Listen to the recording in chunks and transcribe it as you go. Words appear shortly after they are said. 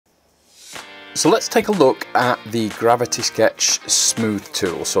So let's take a look at the VRSketch Smooth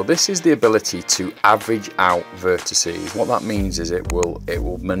tool. So this is the ability to average out vertices. What that means is it will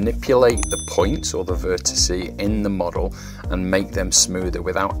manipulate the points or the vertices in the model and make them smoother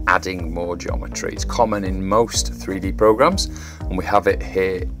without adding more geometry. It's common in most 3D programs, and we have it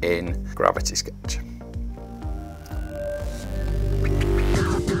here in VRSketch.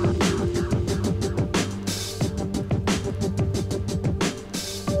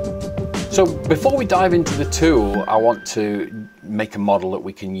 So before we dive into the tool, I want to make a model that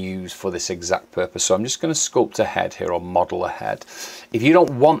we can use for this exact purpose. So I'm just going to sculpt a head here, or model a head. If you don't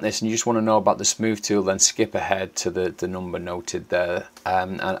want this and you just want to know about the smooth tool, then skip ahead to the number noted there.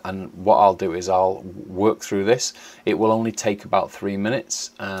 And what I'll do is I'll work through this. It will only take about 3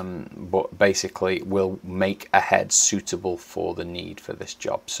 minutes, but basically will make a head suitable for the need for this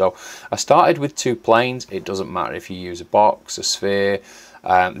job. So I started with 2 planes. It doesn't matter if you use a box, a sphere.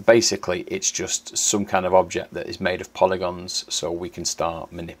 Basically it's just some kind of object that is made of polygons, so we can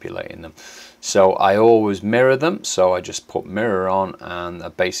start manipulating them. So I always mirror them, so I just put mirror on, and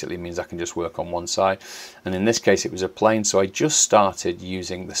that basically means I can just work on one side. And in this case it was a plane, so I just started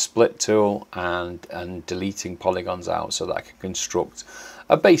using the split tool and deleting polygons out so that I can construct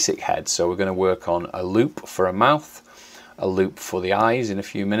a basic head. So we're going to work on a loop for a mouth, a loop for the eyes in a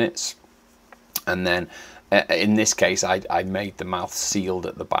few minutes, and then in this case I made the mouth sealed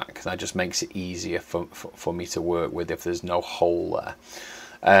at the back. That just makes it easier for me to work with if there's no hole there.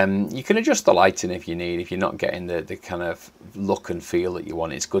 You can adjust the lighting if you need, if you're not getting the kind of look and feel that you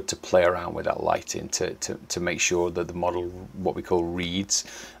want. It's good to play around with that lighting to make sure that the model, what we call reads,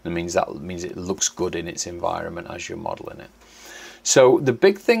 and that means it looks good in its environment as you're modeling it. So the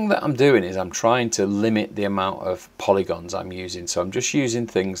big thing that I'm doing is I'm trying to limit the amount of polygons I'm using. So I'm just using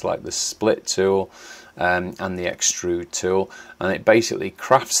things like the split tool and the extrude tool, and it basically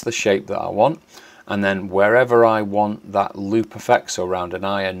crafts the shape that I want. And then wherever I want that loop effect, so around an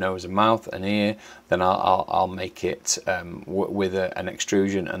eye, a nose, a mouth, an ear, then I'll make it with an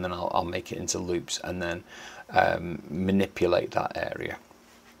extrusion, and then I'll make it into loops, and then manipulate that area.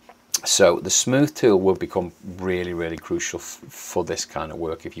 So the smooth tool will become really, really crucial for this kind of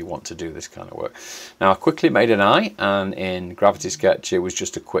work if you want to do this kind of work. Now I quickly made an eye, and in VRSketch it was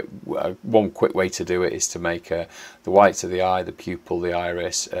just a quick one quick way to do it is to make the whites of the eye, the pupil, the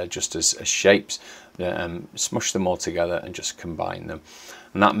iris just as shapes, smush them all together and just combine them.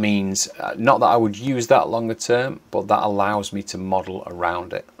 And that means not that I would use that longer term, but that allows me to model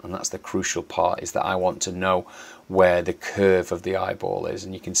around it. And that's the crucial part, is that I want to know where the curve of the eyeball is.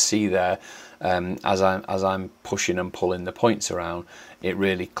 And you can see there, as I'm pushing and pulling the points around, it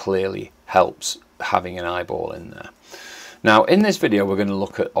really clearly helps having an eyeball in there. Now in this video we're going to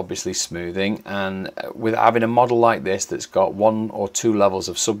look at obviously smoothing, and with having a model like this that's got 1 or 2 levels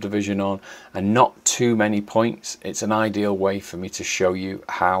of subdivision on and not too many points, it's an ideal way for me to show you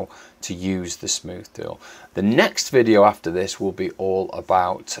how to use the smooth tool. The next video after this will be all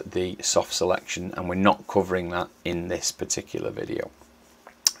about the soft selection, and we're not covering that in this particular video.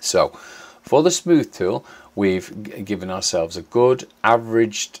 So for the smooth tool, we've given ourselves a good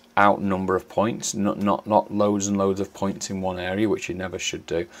averaged out number of points, not loads and loads of points in one area, which you never should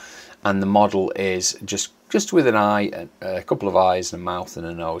do. And the model is just with an eye, a couple of eyes, and a mouth and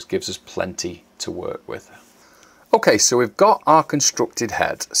a nose, gives us plenty to work with. Okay, so we've got our constructed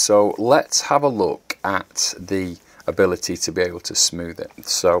head. So let's have a look at the ability to be able to smooth it.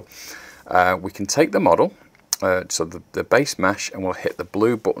 So we can take the model, so the base mesh, and we'll hit the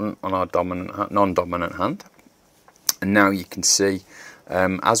blue button on our non-dominant hand. And now you can see,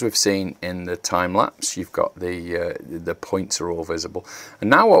 as we've seen in the time lapse, you've got the points are all visible. And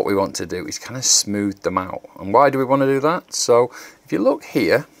now what we want to do is kind of smooth them out. And why do we want to do that? So if you look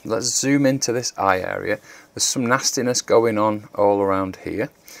here, let's zoom into this eye area. There's some nastiness going on all around here.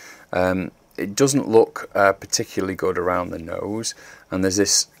 It doesn't look particularly good around the nose, and there's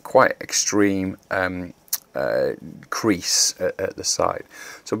this quite extreme crease at the side.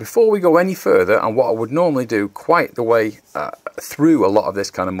 So before we go any further, and what I would normally do quite the way through a lot of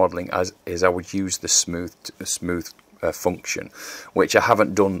this kind of modeling is I would use the smooth function, which I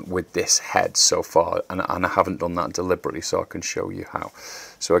haven't done with this head so far, and I haven't done that deliberately, so I can show you how.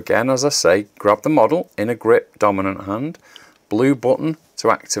 So again, as I say, grab the model in a grip, dominant hand, blue button to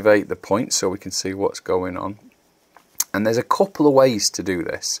activate the point so we can see what's going on. And there's a couple of ways to do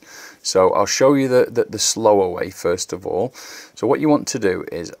this. So I'll show you the slower way first of all. So what you want to do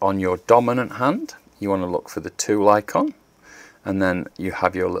is on your dominant hand, you want to look for the tool icon, and then you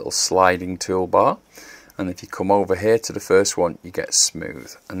have your little sliding toolbar. And if you come over here to the first one, you get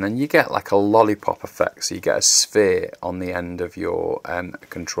smooth, and then you get like a lollipop effect, so you get a sphere on the end of your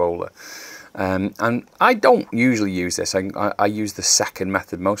controller. And I don't usually use this. I use the second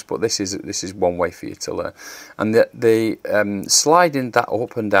method most, but this is one way for you to learn. And the sliding that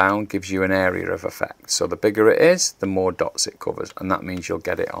up and down gives you an area of effect. So the bigger it is, the more dots it covers, and that means you'll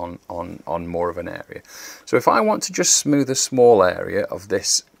get it on more of an area. So if I want to just smooth a small area of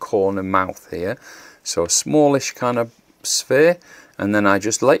this corner mouth here, so a smallish kind of sphere, and then I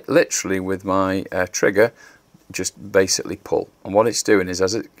just literally with my trigger just basically pull, and what it's doing is,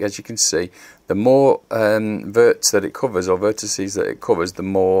 as you can see, the more verts that it covers, or vertices that it covers, the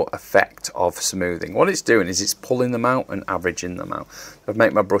more effect of smoothing. What it's doing is it's pulling them out and averaging them out. I've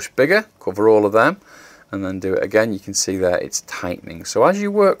made my brush bigger, cover all of them, and then do it again. You can see there it's tightening. So as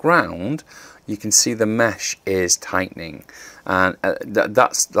you work round, you can see the mesh is tightening, and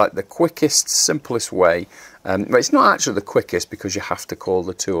that's like the quickest, simplest way. But it's not actually the quickest, because you have to call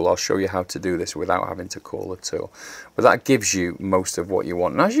the tool. I'll show you how to do this without having to call the tool, but that gives you most of what you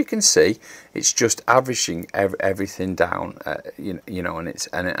want. And as you can see, it's just averaging everything down, you know, and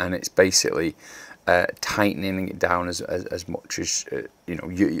it's basically tightening it down as much as you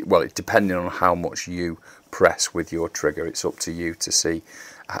know. Well, it's depending on how much you press with your trigger. It's up to you to see,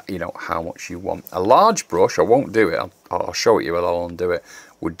 you know, how much you want. A large brush, I won't do it. I'll show it you, but I'll undo it.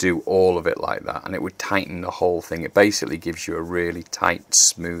 Would do all of it like that, and it would tighten the whole thing. It basically gives you a really tight,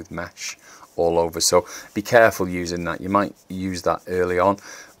 smooth mesh all over. So be careful using that. You might use that early on,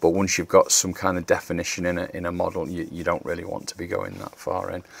 but once you've got some kind of definition in a model, you don't really want to be going that far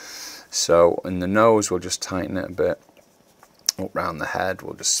in. So in the nose, we'll just tighten it a bit. Up round the head,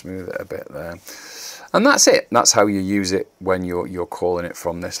 we'll just smooth it a bit there. And that's it. That's how you use it when you're calling it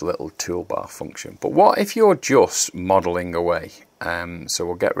from this little toolbar function. But what if you're just modeling away? So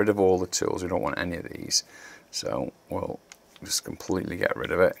we'll get rid of all the tools. We don't want any of these. So we'll just completely get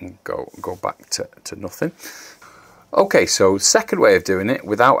rid of it and go back to nothing. Okay, so second way of doing it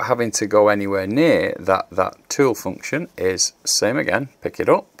without having to go anywhere near that tool function is same again. Pick it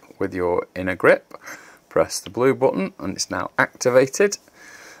up with your inner grip, press the blue button, and it's now activated.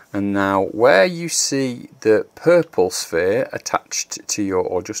 And now where you see the purple sphere attached to your,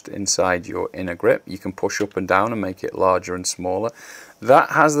 or just inside your inner grip, you can push up and down and make it larger and smaller. That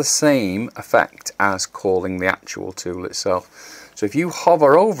has the same effect as calling the actual tool itself. So if you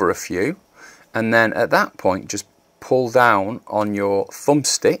hover over a few, and then at that point just pull down on your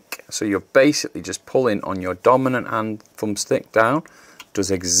thumbstick, so you're basically just pulling on your dominant hand thumbstick down, does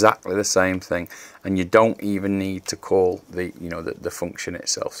exactly the same thing, and you don't even need to call the function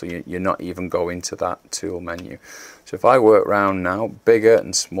itself. So you're not even going to that tool menu. So if I work around now, bigger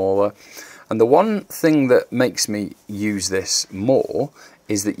and smaller, and the one thing that makes me use this more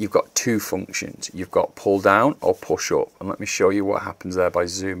is that you've got two functions. You've got pull down or push up, and let me show you what happens there by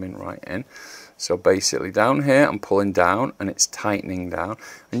zooming right in. So basically down here I'm pulling down and it's tightening down,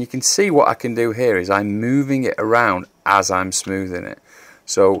 and you can see what I can do here is I'm moving it around as I'm smoothing it.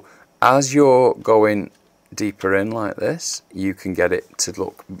 So as you're going deeper in like this, you can get it to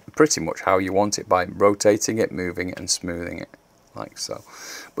look pretty much how you want it by rotating it, moving it and smoothing it like so.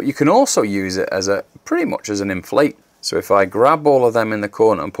 But you can also use it as pretty much as an inflate. So if I grab all of them in the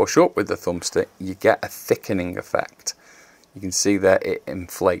corner and push up with the thumbstick, you get a thickening effect. You can see that it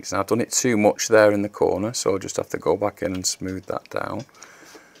inflates. Now I've done it too much there in the corner, so I'll just have to go back in and smooth that down.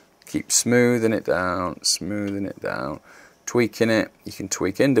 Keep smoothing it down, tweaking it. You can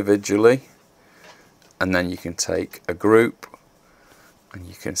tweak individually, and then you can take a group, and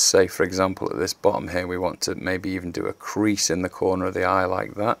you can say, for example, at this bottom here, we want to maybe even do a crease in the corner of the eye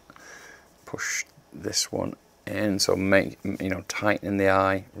like that. Push this one in, so make, tightening the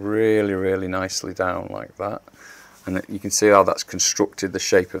eye really nicely down like that. And you can see how that's constructed the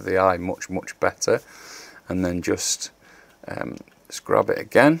shape of the eye much better. And then just grab it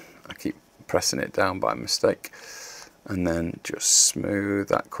again. I keep pressing it down by mistake, and then just smooth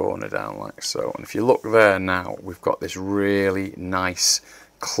that corner down like so. And if you look there now, we've got this really nice,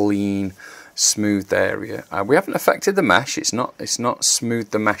 clean, smoothed area. We haven't affected the mesh. It's not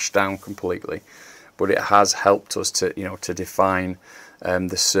smoothed the mesh down completely, but it has helped us to to define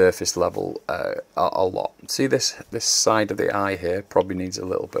the surface level a lot. See this side of the eye here probably needs a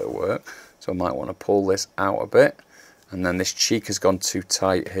little bit of work, so I might want to pull this out a bit. And then this cheek has gone too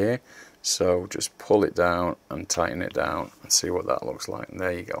tight here, so just pull it down and tighten it down and see what that looks like. And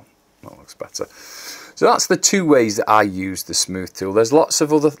there you go, that looks better. So that's the two ways that I use the smooth tool. There's lots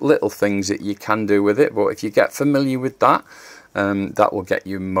of other little things that you can do with it, but if you get familiar with that, that will get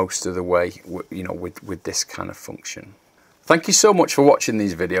you most of the way with this kind of function. Thank you so much for watching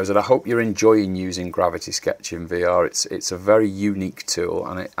these videos, and I hope you're enjoying using VRSketching in VR. It's a very unique tool,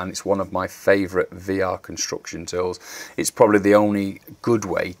 and it's one of my favourite VR construction tools. It's probably the only good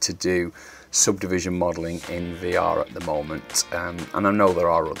way to do subdivision modelling in VR at the moment, and I know there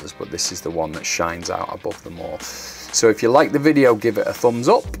are others, but this is the one that shines out above them all. So if you like the video, give it a thumbs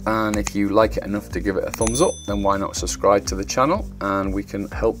up, and if you like it enough to give it a thumbs up, then why not subscribe to the channel, and we can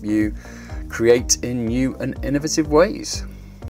help you create in new and innovative ways.